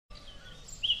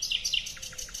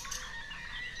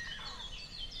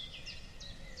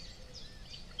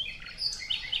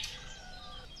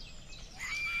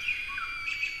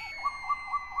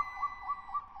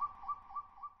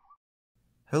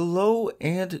Hello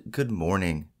and good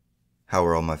morning. How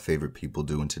are all my favorite people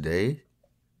doing today?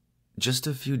 Just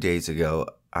a few days ago,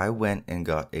 I went and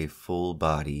got a full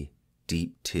body,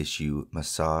 deep tissue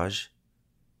massage.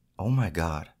 Oh my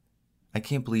god, I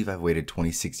can't believe I've waited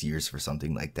 26 years for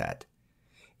something like that.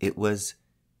 It was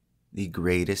the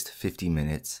greatest 50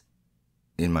 minutes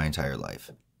in my entire life.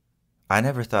 I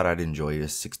never thought I'd enjoy a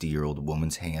 60-year-old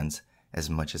woman's hands as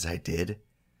much as I did.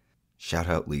 Shout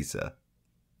out Lisa.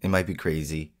 It might be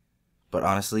crazy, but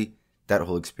honestly, that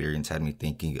whole experience had me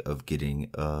thinking of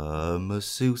getting a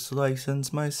masseuse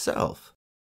license myself.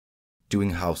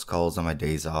 Doing house calls on my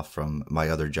days off from my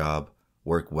other job,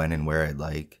 work when and where I'd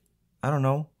like. I don't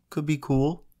know, could be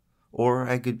cool. Or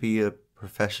I could be a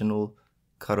professional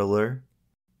cuddler.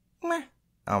 Meh,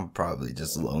 I'm probably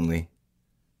just lonely.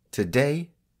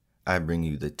 Today, I bring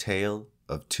you the Tale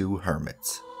of Two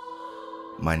Hermits.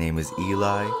 My name is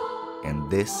Eli,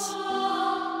 and this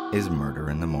is Murder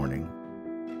in the Morning.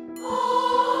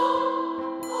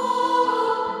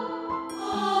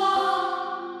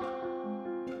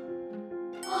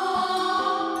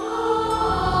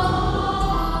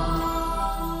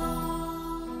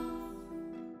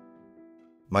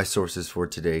 My sources for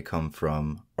today come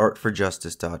from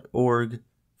artforjustice.org,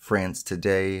 France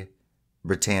Today,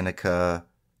 Britannica,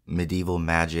 Medieval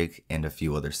Magic, and a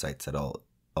few other sites that I'll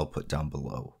put down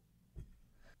below.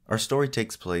 Our story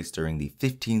takes place during the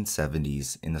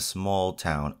 1570s in the small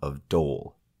town of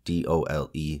Dole,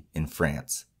 D-O-L-E, in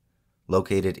France,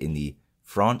 located in the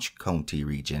Franche-Comté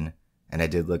region, and I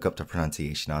did look up the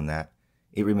pronunciation on that.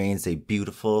 It remains a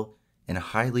beautiful and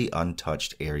highly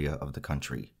untouched area of the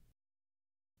country.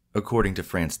 According to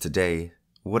France Today,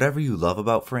 whatever you love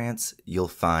about France, you'll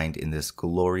find in this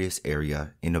glorious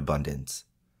area in abundance.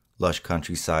 Lush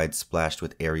countryside splashed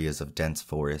with areas of dense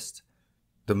forest,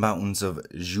 the mountains of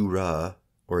Jura,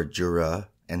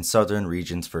 and southern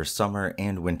regions for summer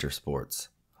and winter sports,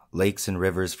 lakes and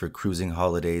rivers for cruising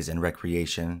holidays and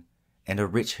recreation, and a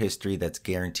rich history that's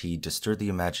guaranteed to stir the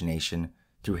imagination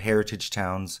through heritage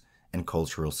towns and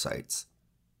cultural sites.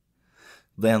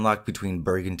 Landlocked between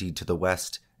Burgundy to the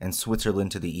west and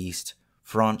Switzerland to the east,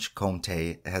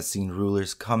 Franche-Comté has seen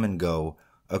rulers come and go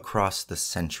across the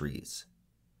centuries.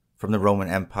 From the Roman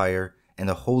Empire and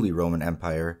the Holy Roman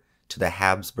Empire to the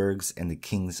Habsburgs and the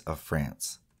kings of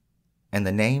France. And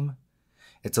the name?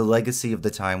 It's a legacy of the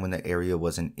time when the area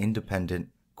was an independent,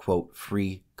 quote,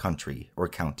 free country or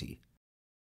county.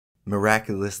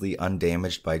 Miraculously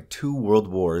undamaged by 2 world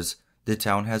wars, the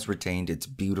town has retained its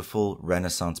beautiful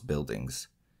Renaissance buildings,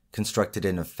 constructed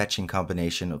in a fetching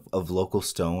combination of local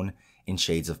stone in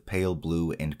shades of pale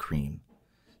blue and cream.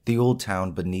 The old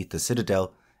town beneath the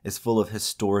citadel is full of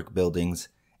historic buildings,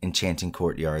 enchanting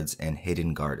courtyards, and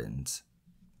hidden gardens.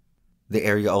 The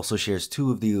area also shares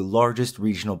 2 of the largest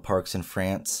regional parks in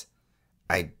France.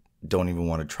 I don't even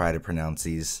want to try to pronounce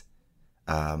these.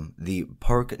 The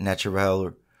Parc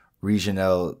Naturel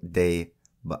Régional des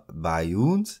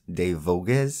Bayous des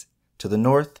Vosges to the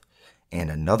north,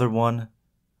 and another one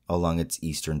along its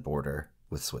eastern border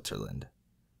with Switzerland.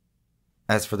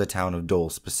 As for the town of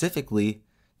Dole specifically,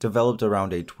 developed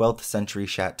around a 12th century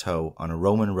chateau on a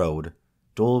Roman road,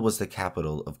 Dole was the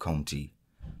capital of Comté,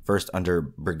 first under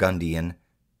Burgundian,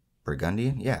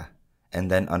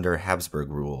 and then under Habsburg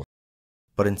rule.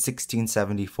 But in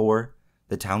 1674,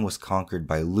 the town was conquered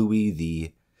by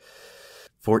Louis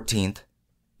XIV,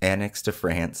 annexed to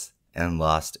France, and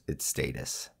lost its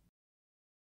status.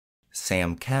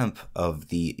 Sam Kemp of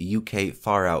the UK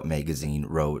Far Out magazine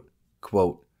wrote,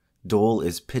 quote, "Dole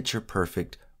is picture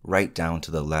perfect right down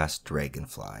to the last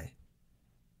dragonfly."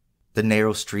 The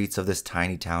narrow streets of this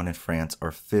tiny town in France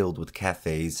are filled with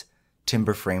cafes,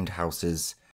 timber-framed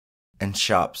houses, and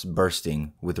shops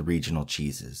bursting with regional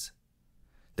cheeses.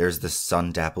 There's the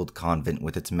sun-dappled convent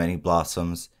with its many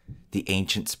blossoms, the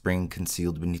ancient spring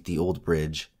concealed beneath the old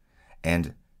bridge,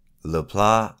 and Le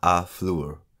Plat à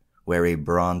Fleurs, where a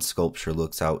bronze sculpture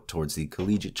looks out towards the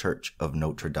collegiate church of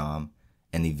Notre Dame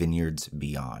and the vineyards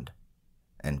beyond.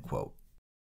 End quote.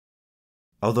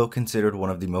 Although considered one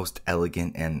of the most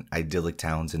elegant and idyllic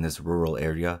towns in this rural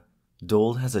area,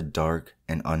 Dole has a dark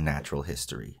and unnatural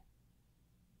history.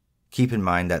 Keep in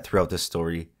mind that throughout this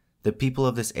story, the people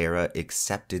of this era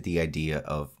accepted the idea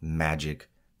of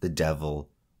magic, the devil,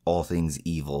 all things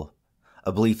evil,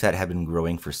 a belief that had been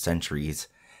growing for centuries,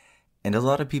 and a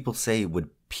lot of people say would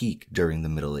peak during the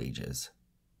Middle Ages.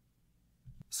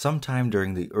 Sometime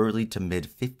during the early to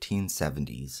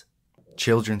mid-1570s,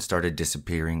 children started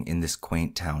disappearing in this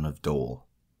quaint town of Dole.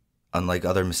 Unlike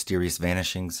other mysterious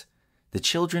vanishings, the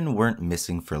children weren't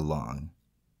missing for long.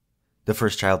 The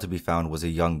first child to be found was a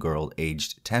young girl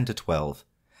aged 10 to 12.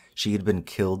 she had been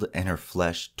killed and her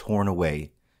flesh torn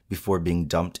away before being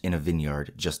dumped in a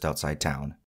vineyard just outside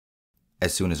town.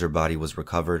 As soon as her body was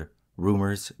recovered,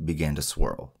 rumors began to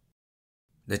swirl.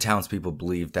 The townspeople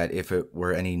believed that if it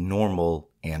were any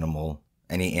normal animal,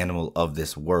 any animal of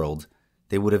this world,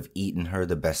 they would have eaten her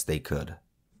the best they could.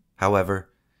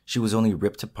 However, she was only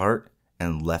ripped apart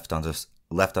and left on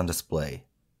display.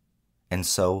 And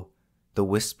so, the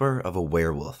whisper of a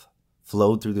werewolf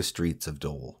flowed through the streets of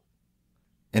Dole.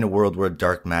 In a world where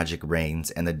dark magic reigns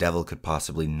and the devil could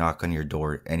possibly knock on your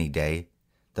door any day,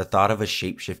 the thought of a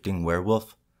shape-shifting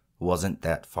werewolf wasn't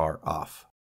that far off.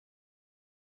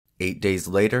 8 days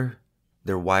later,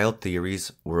 their wild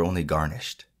theories were only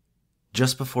garnished.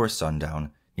 Just before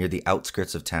sundown, near the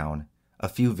outskirts of town, a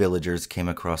few villagers came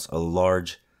across a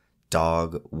large,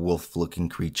 dog, wolf-looking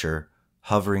creature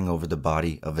hovering over the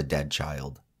body of a dead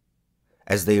child.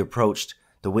 As they approached,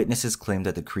 the witnesses claimed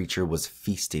that the creature was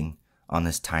feasting on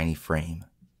this tiny frame.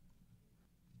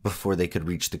 Before they could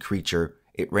reach the creature,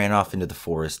 it ran off into the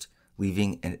forest,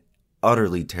 leaving an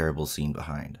utterly terrible scene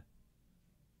behind.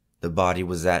 The body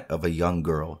was that of a young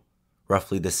girl,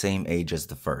 roughly the same age as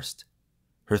the first.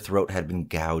 Her throat had been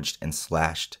gouged and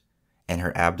slashed, and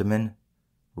her abdomen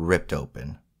ripped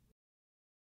open.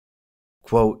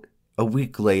 Quote, "A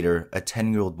week later, a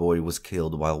 10-year-old boy was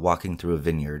killed while walking through a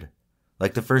vineyard.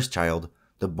 Like the first child,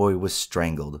 the boy was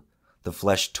strangled, the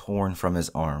flesh torn from his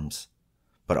arms.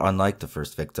 But unlike the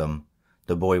first victim,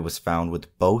 the boy was found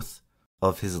with both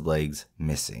of his legs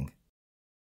missing."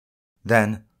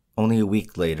 Then, only a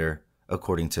week later,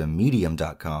 according to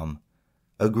Medium.com,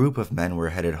 a group of men were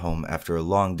headed home after a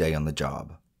long day on the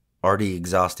job. Already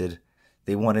exhausted,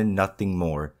 they wanted nothing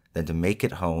more than to make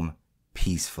it home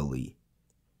peacefully.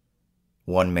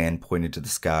 One man pointed to the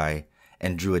sky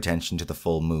and drew attention to the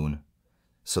full moon,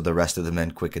 so the rest of the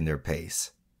men quickened their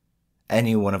pace.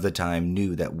 Anyone of the time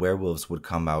knew that werewolves would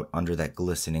come out under that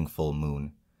glistening full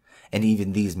moon, and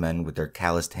even these men with their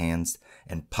calloused hands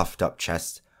and puffed up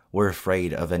chests were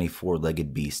afraid of any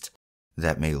four-legged beast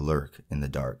that may lurk in the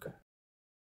dark.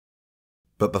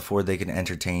 But before they could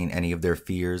entertain any of their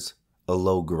fears, a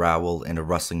low growl and a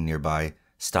rustling nearby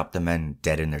stopped the men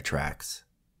dead in their tracks,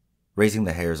 raising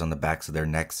the hairs on the backs of their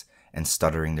necks and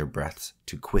stuttering their breaths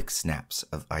to quick snaps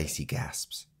of icy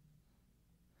gasps.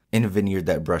 In a vineyard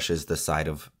that brushes the side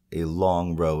of a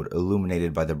long road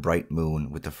illuminated by the bright moon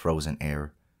with the frozen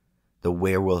air, the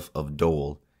werewolf of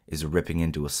Dole is ripping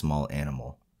into a small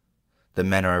animal. The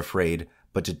men are afraid,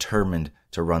 but determined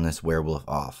to run this werewolf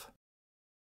off.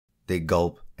 They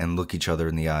gulp and look each other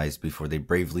in the eyes before they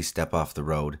bravely step off the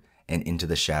road and into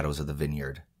the shadows of the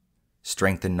vineyard.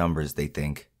 Strength in numbers, they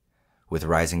think. With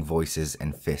rising voices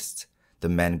and fists, the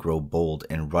men grow bold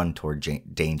and run toward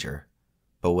danger.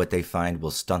 But what they find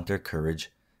will stunt their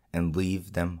courage and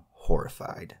leave them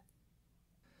horrified.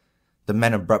 The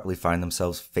men abruptly find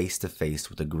themselves face to face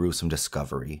with a gruesome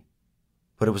discovery.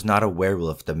 But it was not a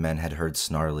werewolf the men had heard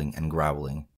snarling and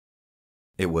growling.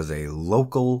 It was a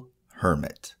local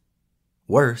hermit.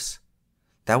 Worse,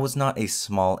 that was not a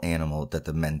small animal that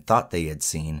the men thought they had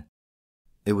seen.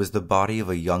 It was the body of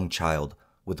a young child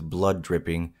with blood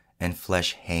dripping and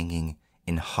flesh hanging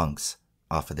in hunks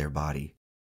off of their body.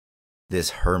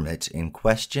 This hermit in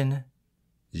question,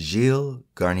 Gilles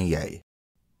Garnier,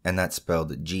 and that's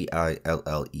spelled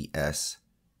Gilles.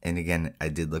 And again, I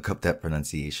did look up that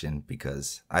pronunciation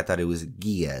because I thought it was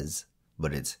Guiez,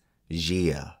 but it's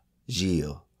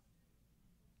Gilles.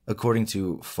 According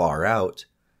to Far Out,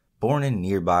 born in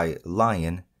nearby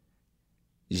Lyon,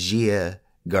 Gilles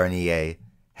Garnier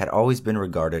had always been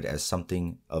regarded as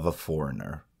something of a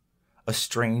foreigner. A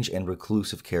strange and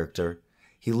reclusive character,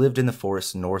 he lived in the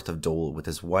forest north of Dole with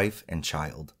his wife and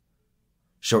child.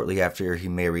 Shortly after he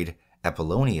married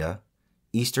Apollonia,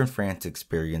 eastern France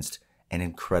experienced an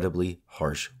incredibly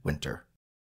harsh winter.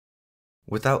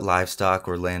 Without livestock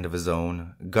or land of his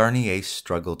own, Garnier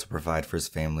struggled to provide for his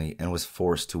family and was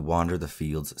forced to wander the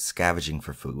fields scavenging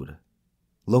for food.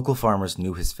 Local farmers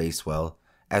knew his face well,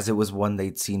 as it was one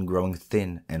they'd seen growing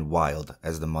thin and wild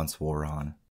as the months wore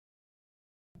on.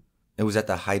 It was at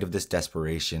the height of this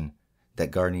desperation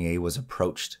that Garnier was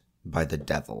approached by the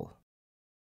devil.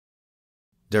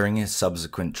 During his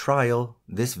subsequent trial,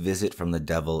 this visit from the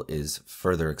devil is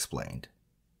further explained.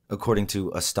 According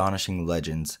to astonishing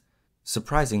legends,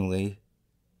 surprisingly,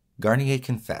 Garnier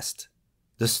confessed.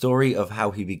 The story of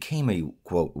how he became a,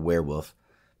 quote, werewolf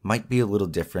might be a little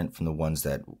different from the ones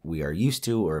that we are used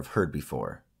to or have heard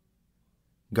before.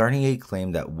 Garnier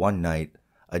claimed that one night,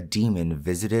 a demon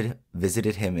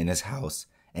visited him in his house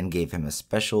and gave him a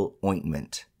special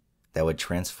ointment that would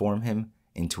transform him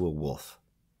into a wolf.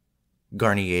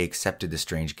 Garnier accepted the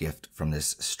strange gift from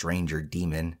this stranger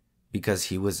demon because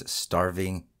he was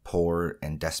starving, poor,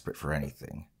 and desperate for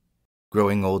anything.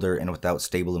 Growing older and without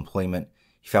stable employment,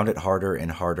 he found it harder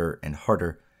and harder and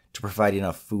harder to provide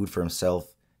enough food for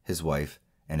himself, his wife,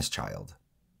 and his child.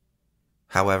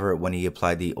 However, when he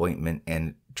applied the ointment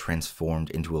and transformed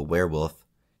into a werewolf,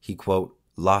 he, quote,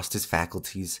 lost his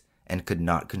faculties and could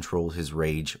not control his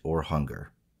rage or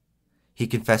hunger. He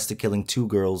confessed to killing 2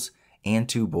 girls and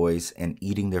 2 boys and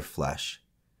eating their flesh.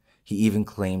 He even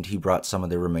claimed he brought some of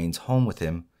their remains home with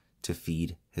him to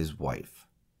feed his wife.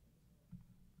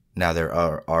 Now there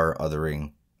are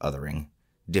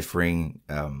differing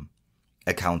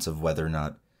accounts of whether or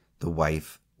not the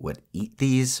wife would eat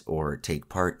these or take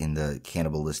part in the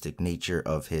cannibalistic nature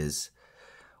of his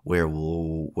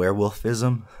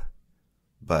werewolfism.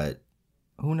 But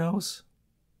who knows?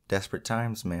 Desperate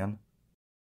times, man.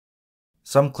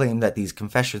 Some claim that these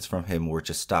confessions from him were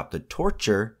to stop the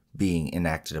torture being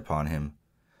enacted upon him,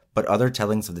 but other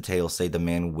tellings of the tale say the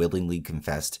man willingly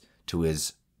confessed to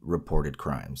his reported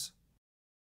crimes.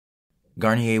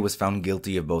 Garnier was found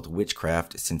guilty of both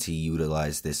witchcraft, since he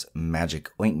utilized this magic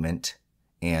ointment,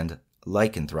 and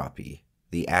lycanthropy,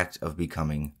 the act of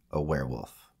becoming a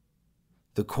werewolf.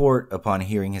 The court, upon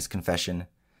hearing his confession,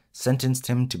 sentenced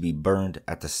him to be burned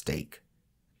at the stake.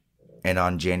 And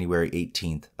on January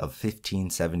 18th of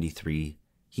 1573,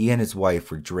 he and his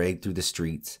wife were dragged through the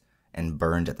streets and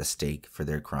burned at the stake for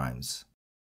their crimes.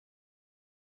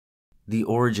 The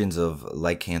origins of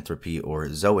lycanthropy or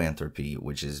zoanthropy,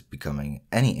 which is becoming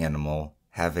any animal,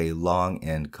 have a long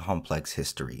and complex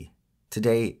history.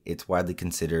 Today, it's widely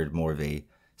considered more of a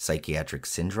psychiatric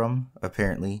syndrome,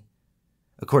 apparently.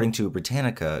 According to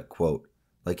Britannica, quote,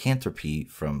 lycanthropy,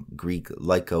 from Greek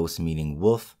lykos meaning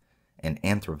wolf and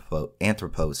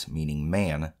anthropos meaning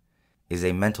man, is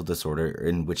a mental disorder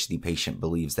in which the patient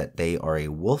believes that they are a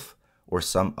wolf or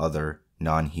some other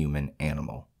non-human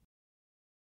animal.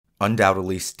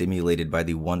 Undoubtedly stimulated by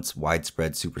the once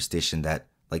widespread superstition that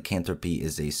lycanthropy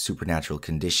is a supernatural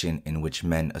condition in which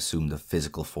men assume the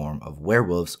physical form of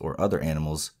werewolves or other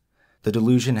animals, the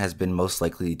delusion has been most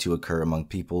likely to occur among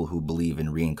people who believe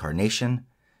in reincarnation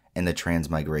and the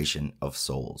transmigration of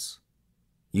souls.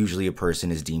 Usually a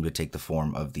person is deemed to take the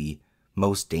form of the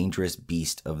most dangerous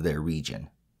beast of their region: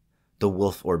 the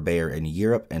wolf or bear in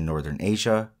Europe and Northern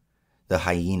Asia, the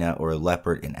hyena or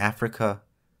leopard in Africa,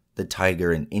 the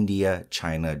tiger in India,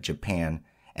 China, Japan,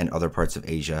 and other parts of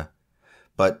Asia,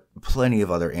 but plenty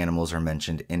of other animals are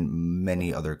mentioned in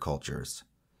many other cultures.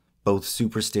 Both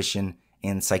superstition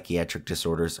and psychiatric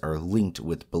disorders are linked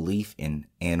with belief in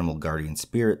animal guardian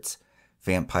spirits,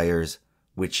 vampires,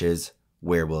 witches,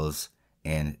 werewolves,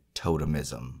 and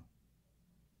totemism.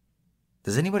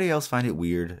 Does anybody else find it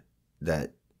weird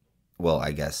that, well,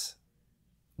 I guess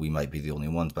we might be the only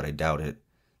ones, but I doubt it,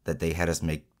 that they had us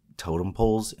make totem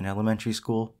poles in elementary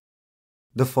school?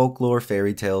 The folklore,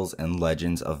 fairy tales, and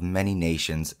legends of many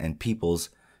nations and peoples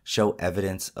show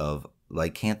evidence of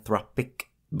lycanthropic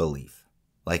belief.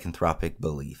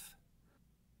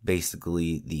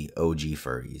 Basically, the OG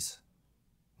furries.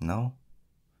 No?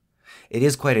 It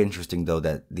is quite interesting, though,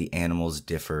 that the animals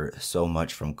differ so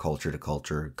much from culture to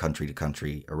culture, country to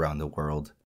country, around the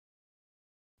world.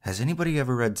 Has anybody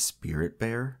ever read Spirit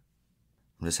Bear?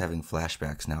 I'm just having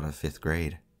flashbacks now to 5th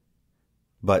grade.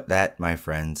 But that, my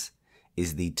friends,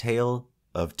 is the Tale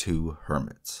of Two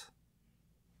Hermits.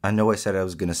 I know I said I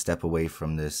was going to step away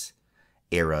from this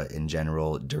era in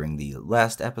general during the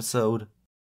last episode.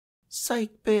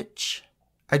 Psych, bitch.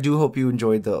 I do hope you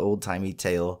enjoyed the old-timey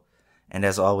tale, and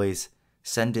as always,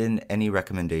 send in any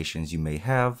recommendations you may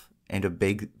have, and a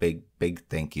big, big, big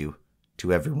thank you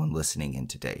to everyone listening in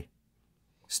today.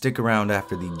 Stick around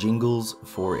after the jingles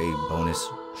for a bonus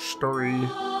story.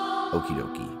 Okie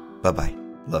dokie. Bye-bye.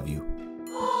 Love you.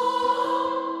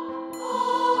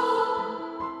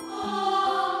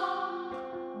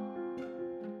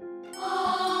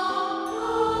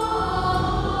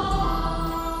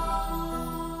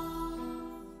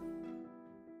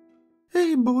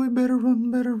 Hey boy, better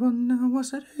run now. I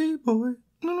said, hey boy.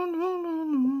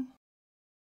 No.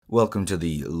 Welcome to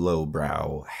the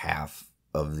lowbrow half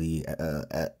of the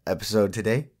episode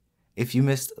today. If you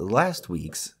missed last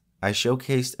week's, I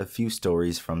showcased a few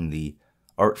stories from the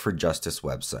Art for Justice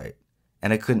website,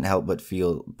 and I couldn't help but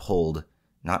feel pulled,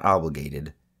 not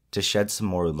obligated, to shed some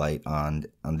more light on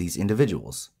these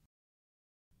individuals.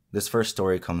 This first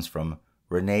story comes from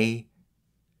Renee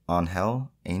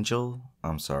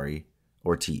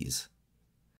Ortiz.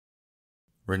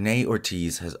 Renee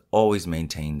Ortiz has always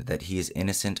maintained that he is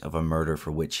innocent of a murder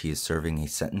for which he is serving a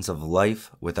sentence of life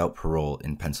without parole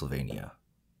in Pennsylvania.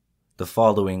 The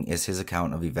following is his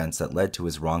account of events that led to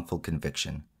his wrongful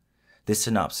conviction. This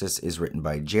synopsis is written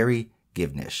by Jerry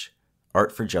Givnish,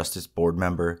 Art for Justice board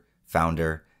member,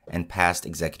 founder, and past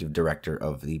executive director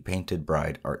of the Painted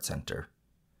Bride Art Center.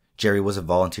 Jerry was a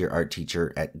volunteer art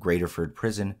teacher at Graterford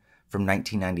Prison from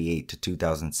 1998 to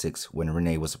 2006 when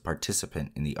Renee was a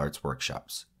participant in the arts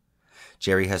workshops.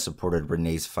 Jerry has supported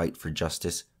Renee's fight for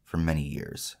justice for many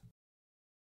years.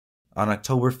 On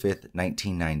October 5,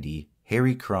 1990,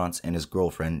 Harry Krantz and his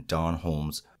girlfriend, Dawn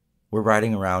Holmes, were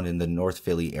riding around in the North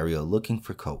Philly area looking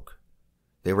for coke.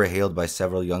 They were hailed by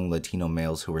several young Latino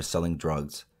males who were selling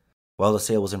drugs. While the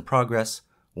sale was in progress,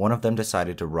 one of them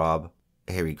decided to rob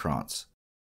Harry Krantz.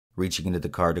 Reaching into the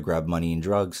car to grab money and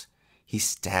drugs, he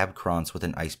stabbed Krantz with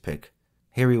an ice pick.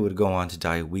 Harry would go on to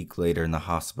die a week later in the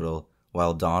hospital,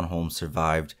 while Dawn Holmes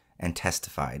survived and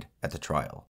testified at the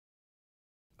trial.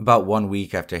 About 1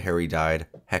 week after Harry died,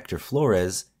 Hector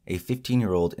Flores, a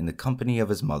 15-year-old in the company of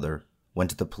his mother, went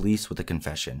to the police with a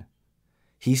confession.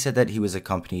 He said that he was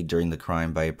accompanied during the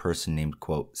crime by a person named,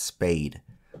 quote, Spade,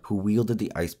 who wielded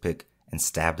the ice pick and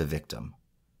stabbed the victim.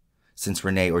 Since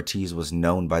Rene Ortiz was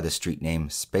known by the street name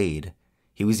Spade,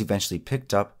 he was eventually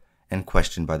picked up and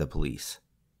questioned by the police.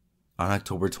 On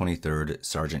October 23rd,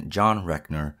 Sergeant John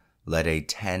Reckner led a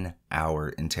 10-hour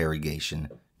interrogation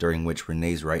during which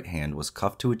Rene's right hand was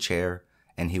cuffed to a chair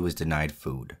and he was denied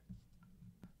food.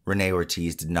 Rene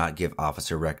Ortiz did not give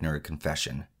Officer Reckner a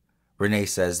confession. Rene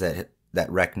says that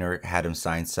Reckner had him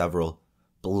sign several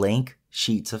blank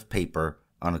sheets of paper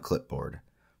on a clipboard,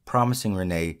 promising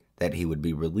Rene that he would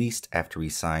be released after he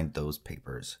signed those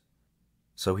papers.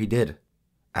 So he did.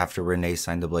 After Rene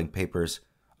signed the blank papers,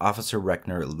 Officer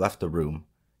Reckner left the room.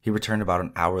 He returned about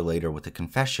an hour later with a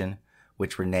confession,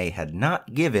 which Rene had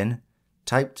not given,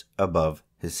 typed above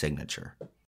his signature.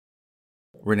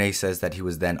 Rene says that he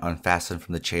was then unfastened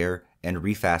from the chair and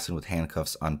refastened with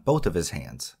handcuffs on both of his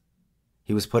hands.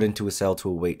 He was put into a cell to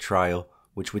await trial,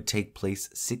 which would take place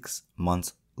 6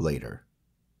 months later.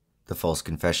 The false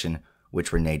confession,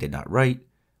 which Rene did not write,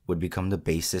 would become the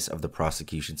basis of the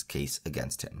prosecution's case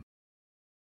against him.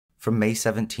 From May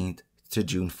 17th to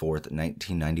June 4th,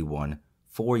 1991,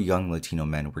 4 young Latino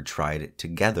men were tried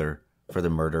together for the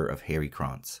murder of Harry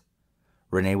Krantz.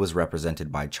 Rene was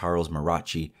represented by Charles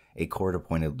Marachi, a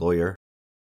court-appointed lawyer.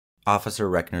 Officer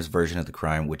Reckner's version of the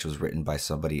crime, which was written by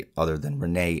somebody other than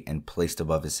Rene and placed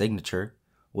above his signature,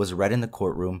 was read in the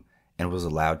courtroom and was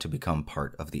allowed to become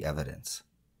part of the evidence.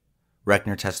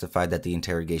 Reckner testified that the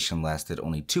interrogation lasted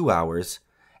only 2 hours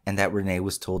and that Rene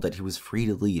was told that he was free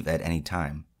to leave at any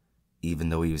time, even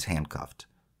though he was handcuffed.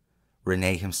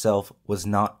 Rene himself was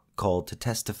not called to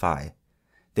testify.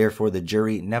 Therefore, the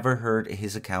jury never heard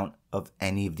his account of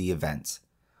any of the events.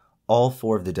 All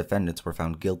 4 of the defendants were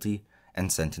found guilty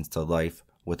and sentenced to life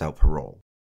without parole.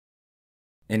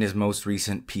 In his most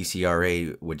recent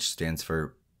PCRA, which stands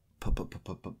for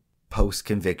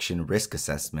Post-Conviction Risk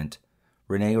Assessment,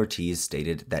 Rene Ortiz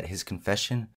stated that his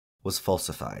confession was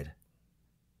falsified,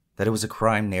 that it was a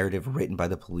crime narrative written by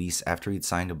the police after he'd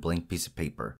signed a blank piece of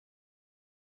paper.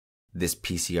 This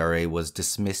PCRA was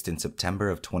dismissed in September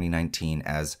of 2019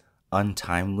 as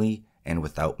untimely and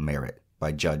without merit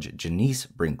by Judge Janice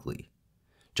Brinkley.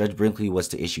 Judge Brinkley was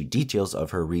to issue details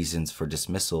of her reasons for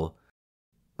dismissal,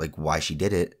 like why she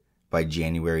did it, by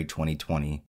January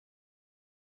 2020.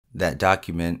 That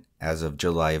document, as of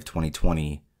July of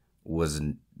 2020, was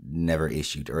never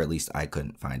issued, or at least I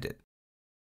couldn't find it.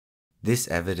 This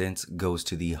evidence goes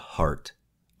to the heart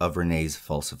of Rene's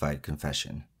falsified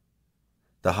confession.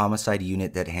 The homicide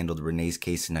unit that handled Rene's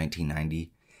case in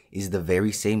 1990 is the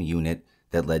very same unit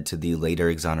that led to the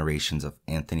later exonerations of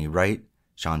Anthony Wright,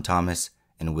 Sean Thomas,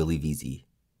 and Willie Veazey.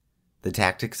 The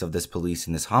tactics of this police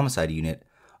in this homicide unit,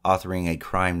 authoring a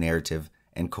crime narrative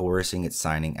and coercing its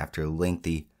signing after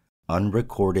lengthy,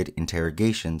 unrecorded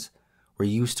interrogations, were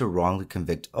used to wrongly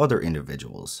convict other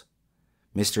individuals.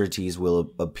 Mr. Ortiz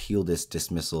will appeal this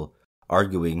dismissal,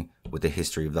 arguing, with the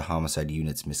history of the homicide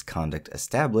unit's misconduct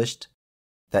established,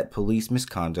 that police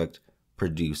misconduct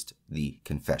produced the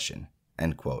confession.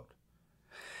 End quote.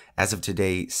 As of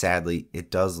today, sadly,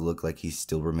 it does look like he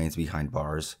still remains behind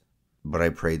bars, but I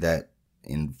pray that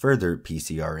in further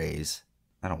PCRAs,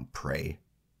 I don't pray,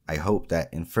 I hope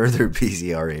that in further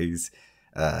PCRAs,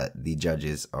 the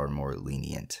judges are more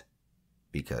lenient,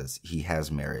 because he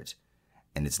has merit,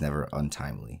 and it's never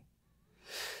untimely.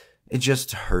 It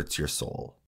just hurts your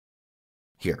soul.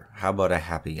 Here, how about a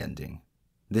happy ending?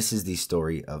 This is the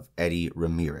story of Eddie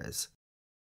Ramirez.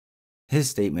 His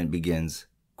statement begins,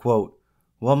 quote,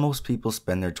 "While most people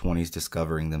spend their 20s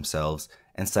discovering themselves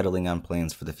and settling on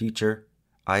plans for the future,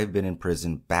 I have been in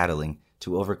prison battling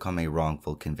to overcome a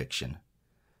wrongful conviction.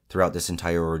 Throughout this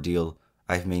entire ordeal,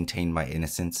 I have maintained my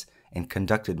innocence and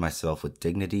conducted myself with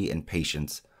dignity and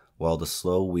patience while the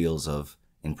slow wheels of,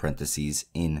 in parentheses,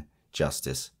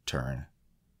 injustice turn.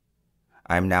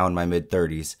 I am now in my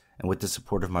mid-30s, and with the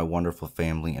support of my wonderful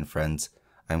family and friends,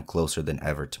 I am closer than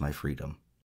ever to my freedom.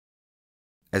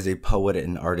 As a poet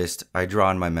and artist, I draw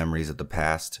on my memories of the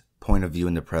past, point of view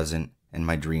in the present, and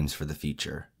my dreams for the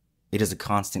future. It is a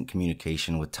constant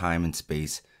communication with time and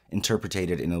space,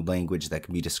 interpreted in a language that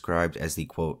can be described as the,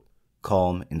 quote,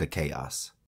 calm in the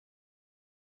chaos.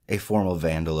 A formal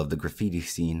vandal of the graffiti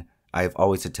scene, I have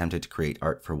always attempted to create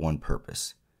art for one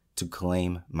purpose: to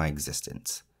claim my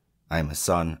existence. I am a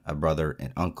son, a brother,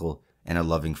 an uncle, and a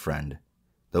loving friend.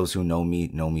 Those who know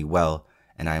me well,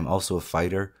 and I am also a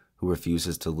fighter who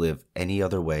refuses to live any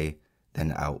other way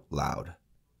than out loud.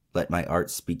 Let my art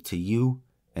speak to you,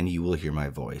 and you will hear my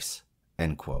voice.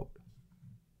 End quote.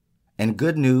 And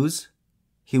good news,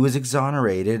 he was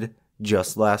exonerated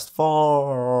just last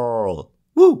fall.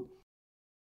 Woo!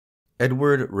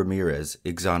 Edward Ramirez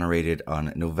exonerated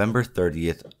on November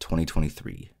 30th,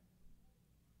 2023.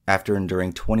 After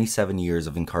enduring 27 years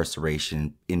of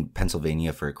incarceration in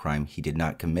Pennsylvania for a crime he did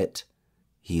not commit,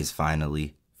 he is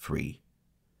finally free.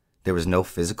 There was no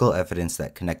physical evidence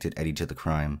that connected Eddie to the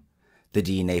crime. The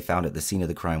DNA found at the scene of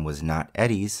the crime was not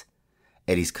Eddie's.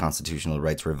 Eddie's constitutional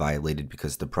rights were violated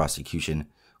because the prosecution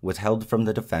withheld from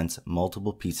the defense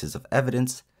multiple pieces of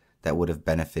evidence that would have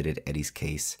benefited Eddie's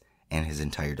case and his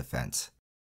entire defense.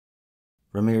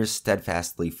 Ramirez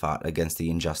steadfastly fought against the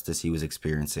injustice he was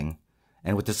experiencing,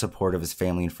 and with the support of his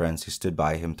family and friends who stood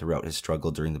by him throughout his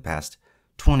struggle during the past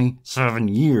 27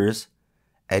 years,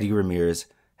 Eddie Ramirez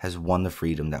has won the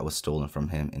freedom that was stolen from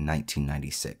him in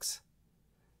 1996.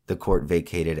 The court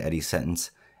vacated Eddie's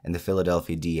sentence, and the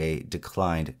Philadelphia DA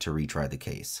declined to retry the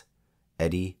case.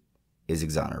 Eddie is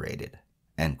exonerated.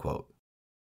 End quote.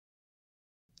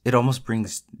 It almost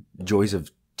brings joys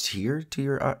of tear to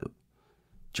your eyes.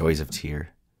 Joys of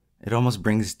tear. It almost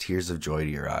brings tears of joy to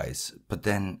your eyes. But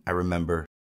then I remember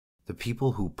the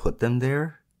people who put them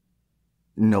there,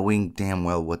 knowing damn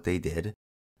well what they did,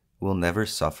 will never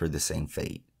suffer the same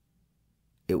fate.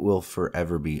 It will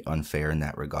forever be unfair in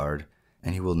that regard,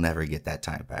 and he will never get that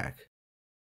time back.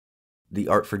 The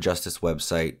Art for Justice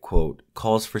website, quote,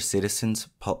 calls for citizens,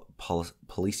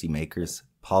 policymakers,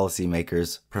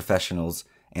 professionals,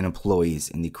 and employees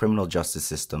in the criminal justice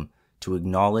system to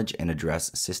acknowledge and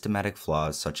address systematic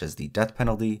flaws such as the death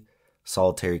penalty,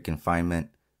 solitary confinement,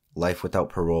 life without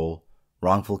parole,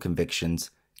 wrongful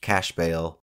convictions, cash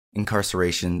bail,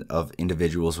 incarceration of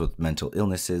individuals with mental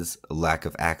illnesses, lack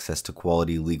of access to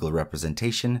quality legal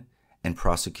representation, and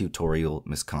prosecutorial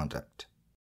misconduct.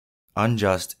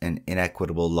 Unjust and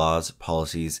inequitable laws,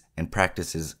 policies, and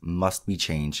practices must be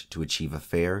changed to achieve a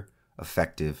fair,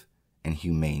 effective, and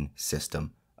humane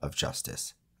system of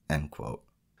justice. End quote.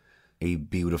 A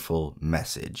beautiful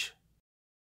message.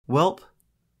 Welp,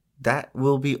 that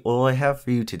will be all I have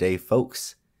for you today,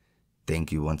 folks.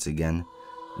 Thank you once again,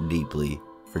 deeply,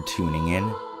 for tuning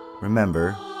in.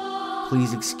 Remember,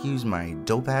 please excuse my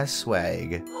dope-ass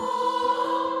swag.